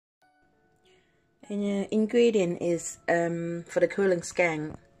And ingredient is for the Cullen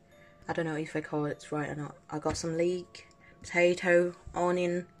skink. I don't know if I call it right or not. I got some leek, potato,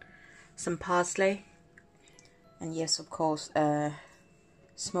 onion, some parsley, and yes, of course,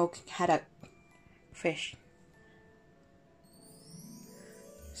 smoked haddock fish.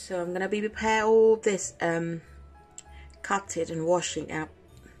 So I'm gonna be prepare all this, cut it and wash it up,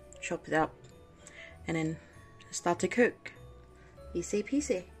 chop it up, and then start to cook. Easy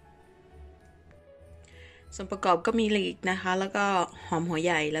peasy. ส่วนประกอบก็มีลีกนะคะแล้วก็หอมหัวใ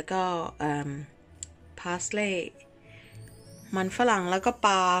หญ่แล้วก็พาสเลย์มันฝรั่งแล้วก็ป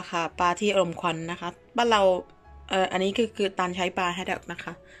ลาค่ะปลาที่อมควันนะคะบ้านเราอันนี้คือตาลใช้ปลาแฮดด็อกนะค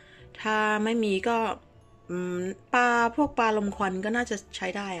ะถ้าไม่มีก็พวกปลาลมควันก็น่าจะใช้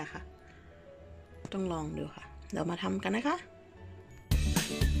ได้อะค่ะต้องลองดูค่ะเดี๋ยวมาทำกันนะคะ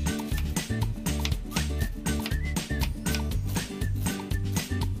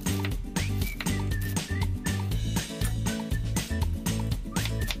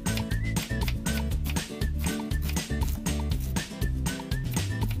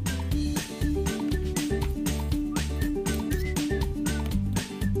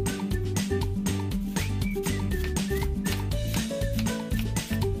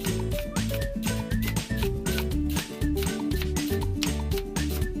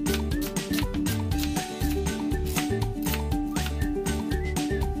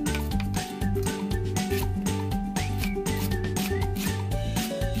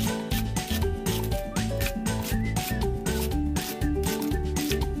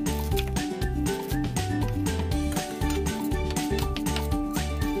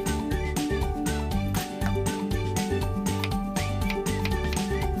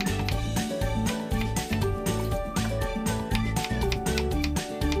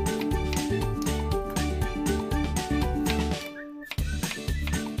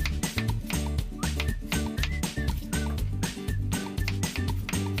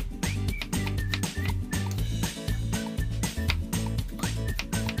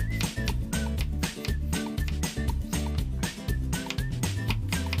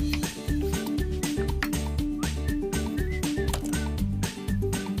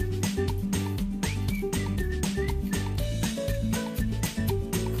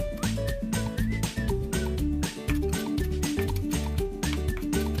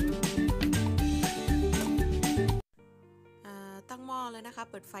ตั้งหม้อเลยนะคะ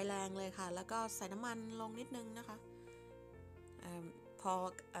เปิดไฟแรงเลยค่ะแล้วก็ใส่น้ำมันลงนิดนึงนะคะพอ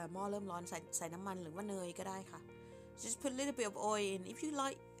หม้อเริ่มร้อนใส่น้ำมันหรือว่าเนยก็ได้ค่ะ just put a little bit of oil in if you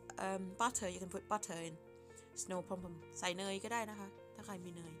like butter you can put butter in it's no problem ใส่เนยก็ได้นะคะถ้าใคร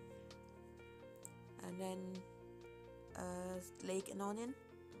มีเนย and then leek and onion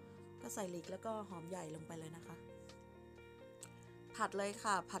ก็ใส่leekแล้วก็หอมใหญ่ลงไปเลยนะคะผัดเลย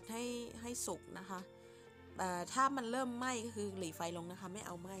ค่ะผัดให้สุกนะคะถ้ามันเริ่มไหม้ก็คือหลีไฟลงนะคะไม่เ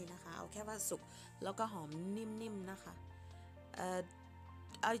อาไหม้นะคะเอาแค่ว่าสุกแล้วก็หอมนิ่มๆนะคะ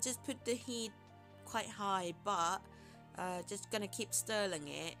I just put the heat quite high but just gonna keep stirring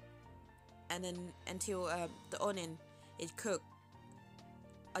it and then until the onion is cooked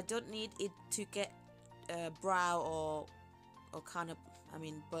I don't need it to get brown or kind of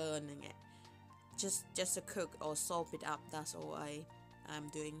burning it just to cook or soak it up that's all I'm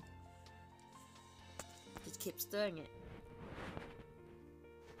doing just keep stirring it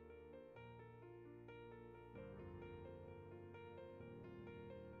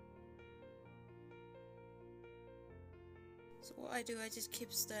so what I do I just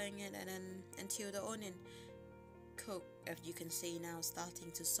keep stirring it and then until the onion cook as you can see now starting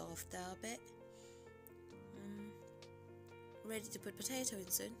to soft a bit ready to put potato in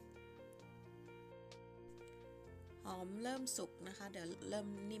soon หอมเริ่มสุกนะคะเดี๋ยวเริ่ม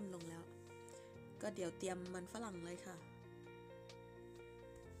นิ่มลงแล้วก็เดี๋ยวเตรียมมันฝรั่งเลยค่ะ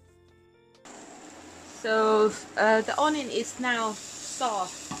so the onion is now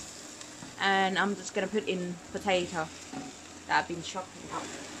soft and I'm just gonna put in potato that I've been chopping up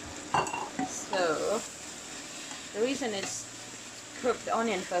so the reason it's cook the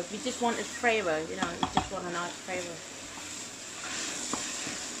onion first we just want its flavor you know you just want a nice flavor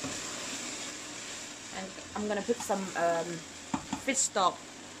and I'm gonna put some fish stock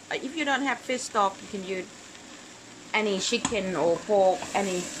if you don't have fish stock you can use any chicken or pork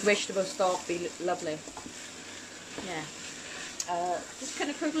any vegetable stock be lovely yeah just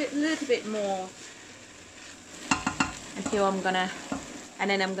gonna cook it a little bit more until and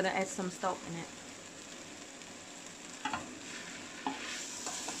then I'm gonna add some stock in it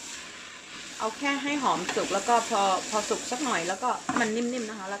เอาแค่ให้หอมสุกแล้วก็พอสุกสักหน่อยแล้วก็มันนิ่มๆ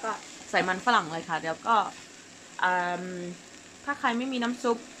นะคะแล้วก็ใส่มันฝรั่งเลยค่ะเดี๋ยวก็ถ้าใครไม่มีน้ำ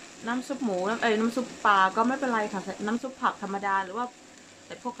ซุป น้ำซุปหมูน้ำซุปปลาก็ไม่เป็นไรค่ะน้ำซุปผักธรรมดาหรือว่าใ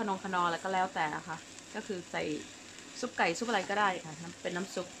ส่พวกขนออะไรก็แล้วแต่ค่ะก็คือใส่ซุปไก่ซุปอะไรก็ได้ค่ะเป็นน้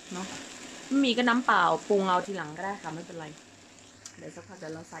ำซุปเนาะไม่มีก็น้ำเปล่าปรุงเอาทีหลังก็ได้ค่ะไม่เป็นไรเดี๋ยวสักพักเดี๋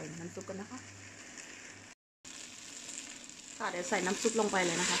ยวเราใส่น้ำซุปกันนะคะค่ะเดี๋ยวใส่น้ำซุปลงไปเ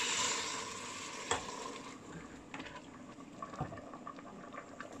ลยนะคะ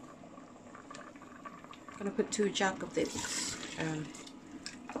gonna put 2 jugs of this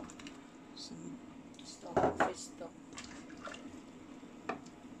some stock, fish stock.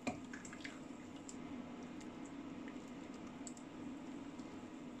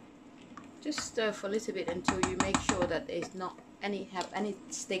 Just stir for a little bit until you make sure that there's not have any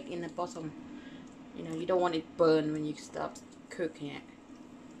stick in the bottom. You know, you don't want it burn when you start cooking it.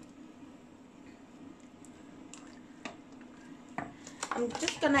 I'm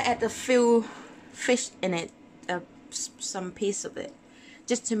just gonna add a few fish in it, some piece of it,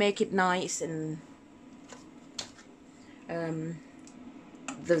 just to make it nice and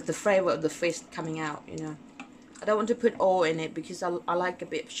the flavor of the fish coming out. You know, I don't want to put all in it because I like a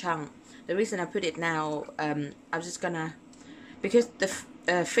bit of chunk. The reason I put it now, I'm just gonna, because the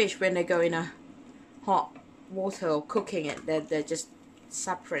fish when they go in a hot water or cooking it, they're just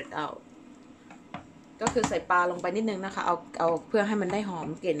separate out. ก็คือใส่ปลาลงไปนิดนึงนะคะเอาเพื่อให้มันได้หอม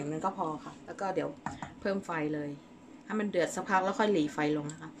กลิ่นมันก็พอค่ะแล้วก็เดี๋ยวเพิ่มไฟเลยให้มันเดือดสักพักแล้วค่อยหลีไฟลง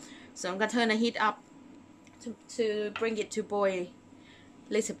นะคะ so I'm gonna turn the heat up to bring it to boil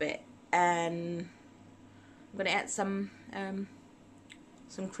a little bit and I'm gonna add some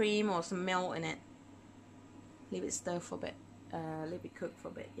cream or some milk in it, leave it stir for a bit, leave it cook for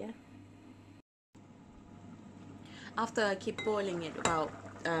a bit. Yeah, after I keep boiling it about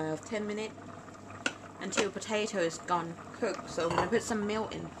 10 minutes until potato is gone cooked, so I'm gonna put some milk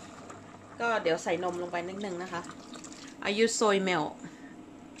in. ก็เดี๋ยวใส่นมลงไปนิดนึงนะคะ I use soy milk.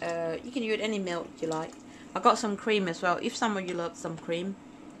 You can use any milk you like. I got some cream as well. If some of you love some cream,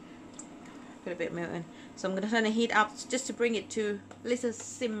 put a bit of milk in. So I'm gonna turn the heat up just to bring it to a little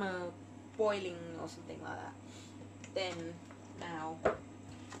simmer, boiling or something like that. Then now,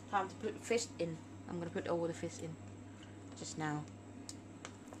 time to put fish in. I'm gonna put all the fish in just now.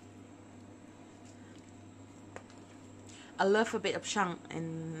 I love a bit of chunk and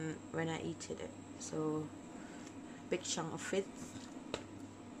when I eat it, so big chunk of fish.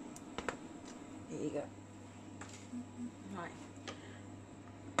 There you go. Right.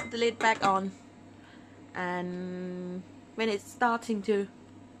 Put the lid back on, and when it's starting to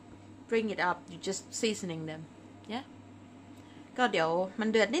bring it up, you just seasoning them. Yeah. ก็เดี๋ยวมัน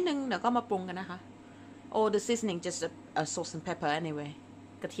เดือดนิดนึงเดี๋ยวก็มาปรุงกันนะคะ All the seasoning just a salt and pepper anyway.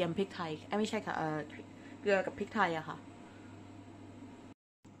 กระเทียมพริกไทยไม่ใช่ค่ะเกลือกับพริกไทยอะค่ะ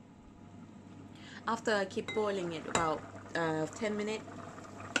After I keep boiling it about 10 minutes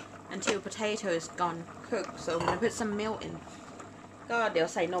until potato is gone cooked, so I'm gonna put some milk in. ก็เดี๋ยว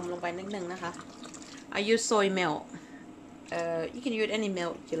ใส่นมลงไปนิดนึงนะคะ I use soy milk. You can use any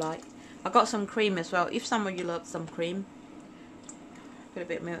milk you like. I got some cream as well. If some of you love some cream, put a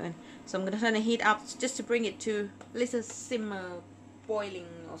bit of milk in. So I'm gonna turn the heat up just to bring it to a little simmer,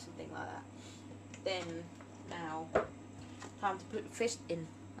 boiling or something like that. Then now, time to put fish in.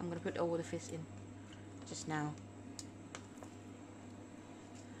 I'm gonna put all the fish in just now.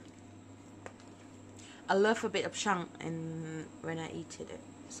 I love a bit of chunk and when I eat it,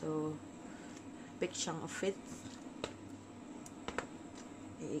 so big chunk of fish.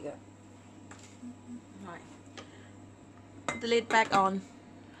 There you go. Right. Put the lid back on,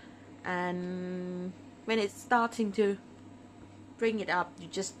 and when it's starting to bring it up, you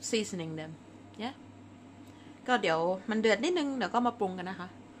just seasoning them. Yeah. ก็เดี๋ยวมันเดือดนิดนึงเดี๋ยวก็มาปรุงกันนะคะ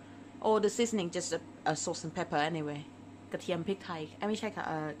All the seasoning just a salt and pepper anyway. กระเทียมพริกไทยไม่ใช่ค่ะ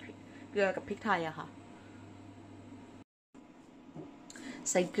เกลือกับพริกไทยอะค่ะ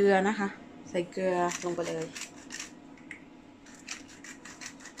ใส่เกลือนะคะใส่เกลือลงไปเลย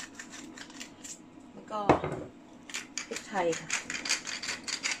แล้วก็พริกไทยค่ะ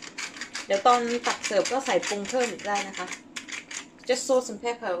เดี๋ยวตอนตักเสิร์ฟก็ใส่ปรุงเพิ่มอีกได้นะคะ Just salt and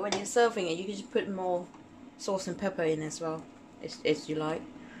pepper when you're serving it. You can just put more salt and pepper in as well as you like.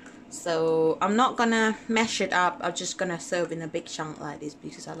 So I'm not gonna mash it up. I'm just gonna serve in a big chunk like this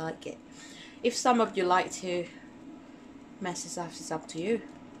because I like it. If some of you like to mash it up, it's up to you.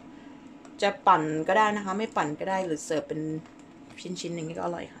 จะปั่นก็ได้นะคะไม่ปั่นก็ได้หรือเสิร์ฟเป็นชิ้นๆอย่างนี้ก็อ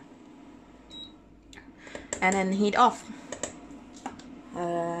ร่อยค่ะ And then heat off.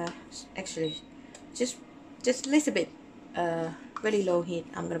 Actually, just a little bit. Very low heat.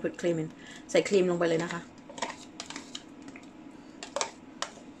 I'm gonna put cream in. ใส่ครีมลงไปเลยนะคะ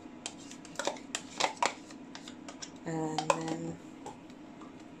And then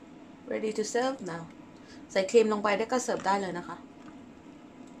ready to serve now ใส่ครีมลงไปได้ก็เสิร์ฟได้เลยนะคะ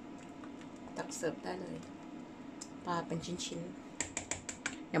ตักเสิร์ฟได้เลยปลาเป็นชิ้น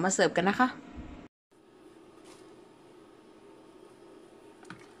ๆเดี๋ยวมาเสิร์ฟกันนะคะ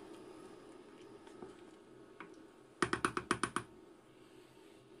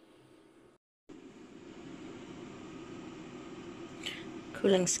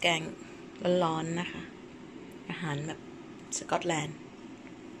Cullen skink ร้อนๆนะคะอาหารแบบสกอตแลนด์